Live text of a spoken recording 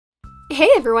Hey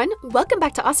everyone, welcome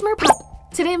back to AWESMR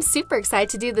Pop. Today I'm super excited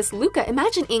to do this Luca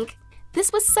Imagine Ink.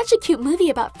 This was such a cute movie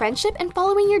about friendship and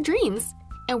following your dreams.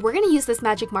 And we're going to use this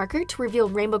magic marker to reveal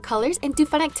rainbow colors and do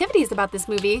fun activities about this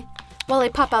movie. While I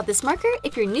pop out this marker,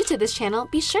 if you're new to this channel,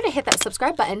 be sure to hit that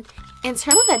subscribe button and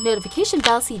turn on that notification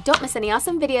bell so you don't miss any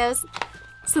awesome videos.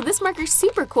 So this marker's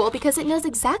super cool because it knows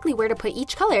exactly where to put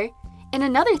each color. And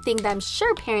another thing that I'm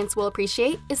sure parents will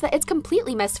appreciate is that it's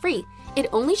completely mess-free. It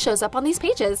only shows up on these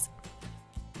pages.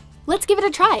 Let's give it a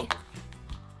try.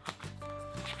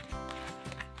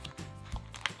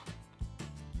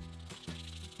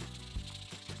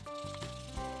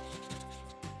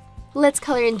 Let's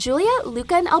color in Julia,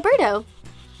 Luca, and Alberto.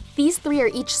 These three are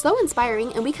each so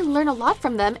inspiring and we can learn a lot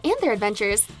from them and their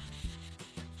adventures.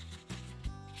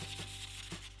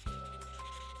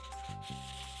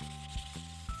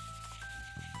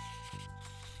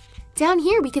 Down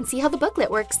here we can see how the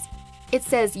booklet works. It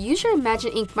says, use your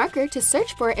Imagine Ink marker to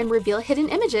search for and reveal hidden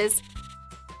images.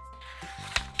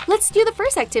 Let's do the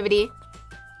first activity.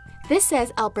 This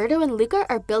says Alberto and Luca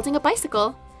are building a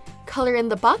bicycle. Color in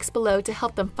the box below to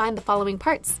help them find the following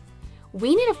parts.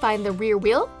 We need to find the rear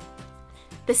wheel,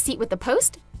 the seat with the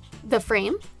post, the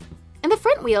frame, and the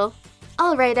front wheel.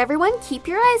 All right, everyone, keep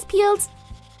your eyes peeled.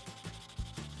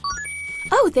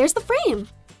 Oh, there's the frame.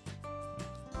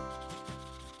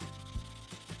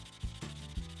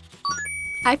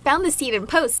 I found the seat and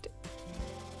post.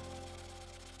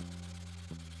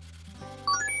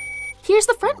 Here's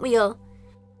the front wheel.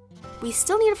 We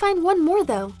still need to find one more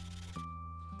though.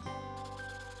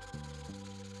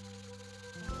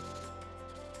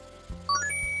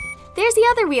 There's the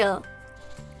other wheel.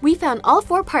 We found all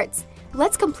four parts.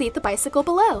 Let's complete the bicycle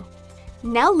below.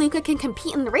 Now Luca can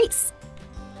compete in the race.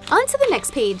 On to the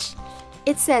next page.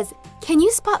 It says, can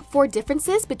you spot four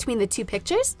differences between the two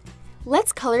pictures?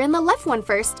 Let's color in the left one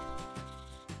first.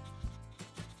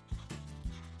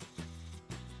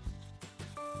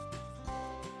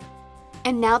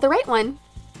 And now the right one.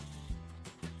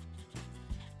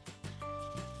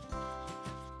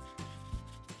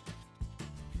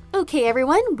 Okay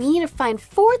everyone, we need to find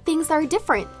four things that are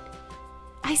different.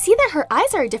 I see that her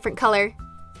eyes are a different color.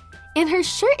 And her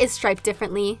shirt is striped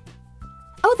differently.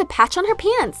 Oh, the patch on her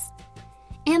pants.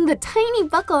 And the tiny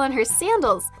buckle on her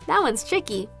sandals. That one's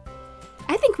tricky.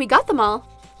 I think we got them all.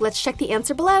 Let's check the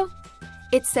answer below.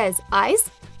 It says eyes,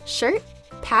 shirt,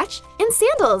 patch, and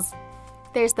sandals.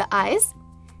 There's the eyes,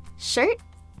 shirt,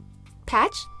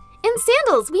 patch, and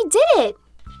sandals. We did it!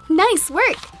 Nice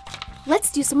work!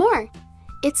 Let's do some more.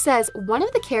 It says one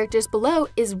of the characters below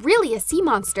is really a sea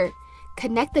monster.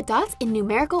 Connect the dots in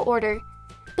numerical order.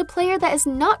 The player that is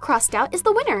not crossed out is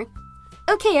the winner.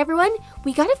 Okay, everyone,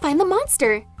 we gotta find the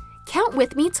monster. Count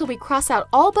with me till we cross out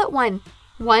all but one.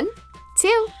 1,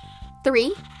 2,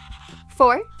 3,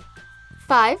 4,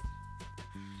 5,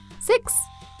 6,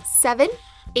 7,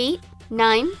 8,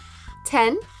 9,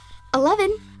 10,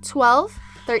 11, 12,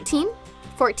 13,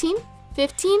 14,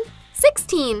 15,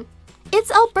 16. It's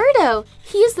Alberto!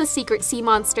 He is the secret sea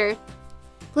monster.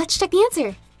 Let's check the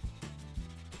answer.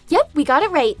 Yep, we got it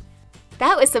right.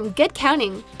 That was some good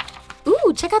counting.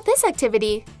 Ooh, check out this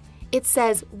activity. It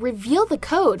says, reveal the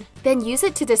code, then use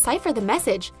it to decipher the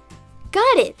message.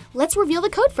 Got it! Let's reveal the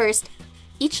code first.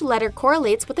 Each letter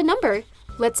correlates with a number.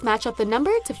 Let's match up the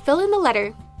number to fill in the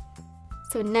letter.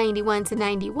 So 91 to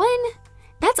 91,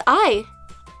 that's I.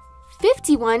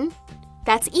 51,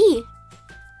 that's E.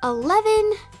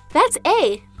 11, that's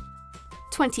A.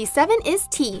 27 is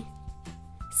T.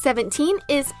 17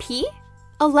 is P.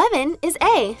 11 is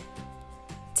A.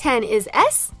 10 is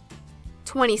S.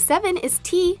 27 is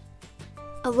T.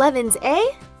 11's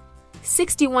A.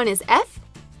 61 is F.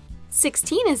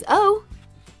 16 is O.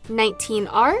 19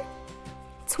 R.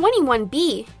 21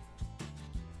 B.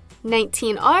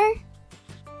 19 R.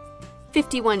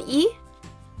 51 E.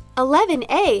 11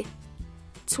 A.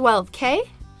 12 K.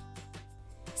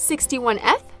 61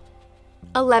 F.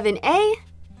 11 A.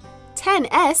 10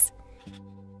 S.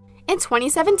 And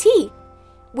 27 T,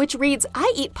 which reads,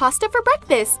 I eat pasta for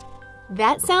breakfast.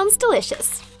 That sounds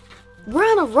delicious. We're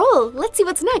on a roll. Let's see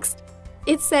what's next.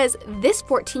 It says, this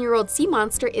 14-year-old sea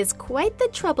monster is quite the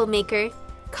troublemaker.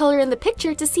 Color in the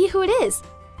picture to see who it is.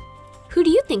 Who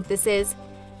do you think this is?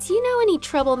 Do you know any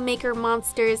troublemaker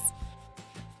monsters?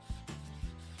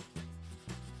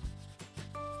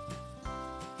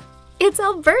 It's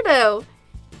Alberto!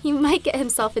 He might get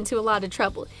himself into a lot of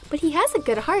trouble, but he has a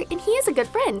good heart and he is a good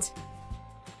friend.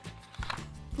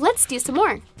 Let's do some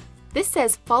more. This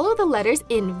says follow the letters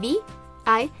in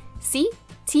V-I-C-T-O-R-Y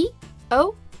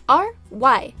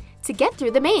to get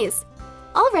through the maze.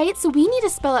 Alright, so we need to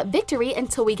spell out victory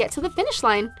until we get to the finish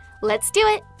line. Let's do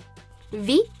it!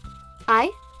 V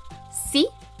I C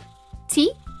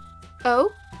T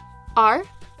O R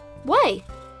Y.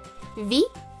 V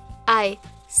I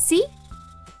C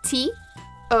T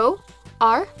O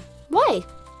R Y.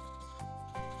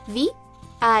 V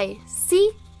I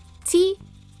C T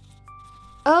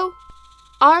O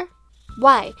R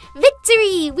Y.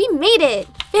 Victory! We made it!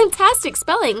 Fantastic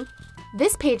spelling!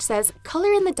 This page says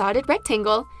color in the dotted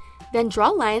rectangle, then draw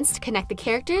lines to connect the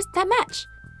characters that match.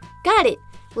 Got it!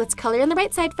 Let's color in the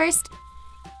right side first.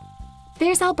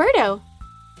 There's Alberto,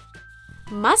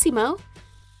 Massimo,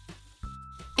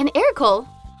 and Ericole.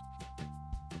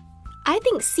 I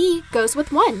think C goes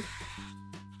with 1.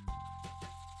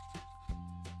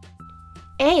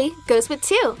 A goes with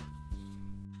 2.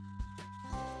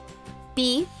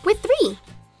 B with 3.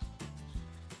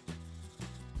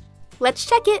 Let's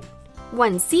check it.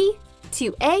 1C,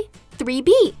 2A,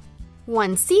 3B.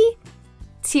 1C,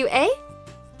 2A,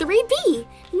 3B.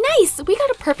 Nice! We got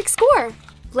a perfect score.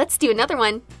 Let's do another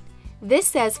one. This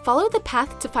says follow the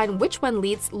path to find which one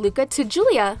leads Luca to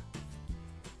Julia.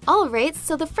 Alright,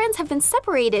 so the friends have been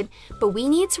separated, but we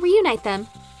need to reunite them.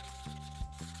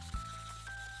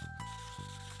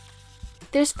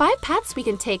 There's 5 paths we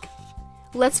can take.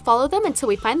 Let's follow them until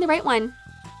we find the right one.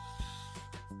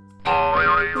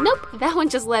 Nope, that one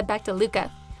just led back to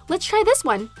Luca. Let's try this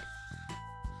one.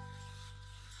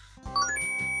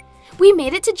 We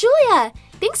made it to Julia!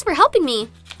 Thanks for helping me!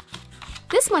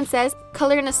 This one says,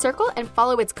 color in a circle and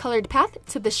follow its colored path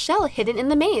to the shell hidden in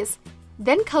the maze.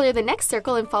 Then color the next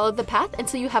circle and follow the path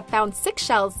until you have found 6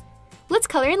 shells. Let's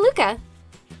color in Luca.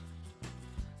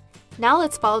 Now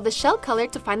let's follow the shell color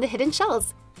to find the hidden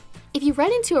shells. If you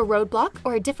run into a roadblock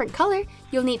or a different color,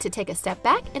 you'll need to take a step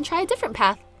back and try a different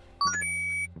path.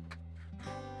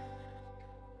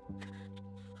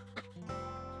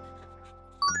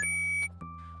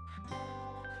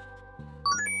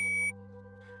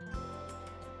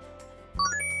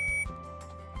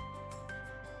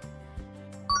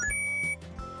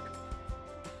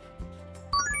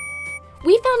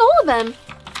 We found all of them!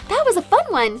 That was a fun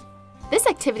one! This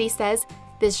activity says,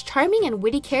 this charming and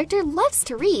witty character loves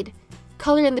to read.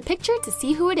 Color in the picture to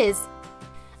see who it is.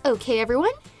 Okay,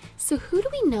 everyone, so who do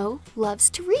we know loves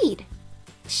to read?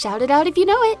 Shout it out if you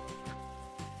know it.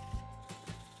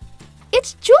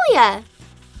 It's Julia!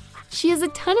 She has a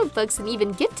ton of books and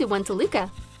even gifted one to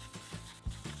Luca.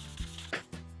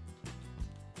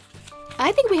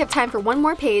 I think we have time for one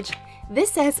more page. This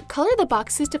says, color the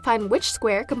boxes to find which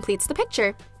square completes the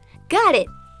picture. Got it!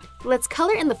 Let's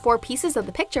color in the 4 pieces of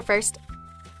the picture first.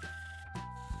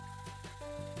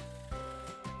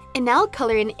 And now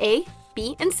color in A,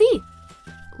 B, and C.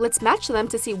 Let's match them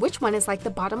to see which one is like the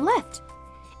bottom left.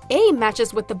 A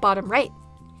matches with the bottom right.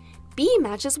 B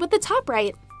matches with the top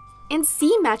right. And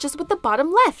C matches with the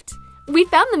bottom left. We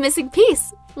found the missing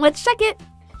piece. Let's check it.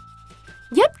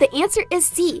 Yep, the answer is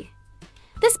C.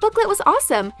 This booklet was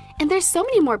awesome, and there's so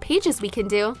many more pages we can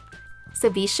do. So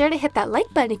be sure to hit that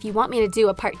like button if you want me to do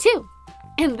a part 2.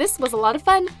 And this was a lot of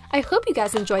fun. I hope you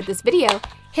guys enjoyed this video.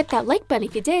 Hit that like button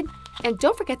if you did, and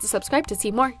don't forget to subscribe to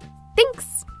see more.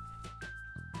 Thanks!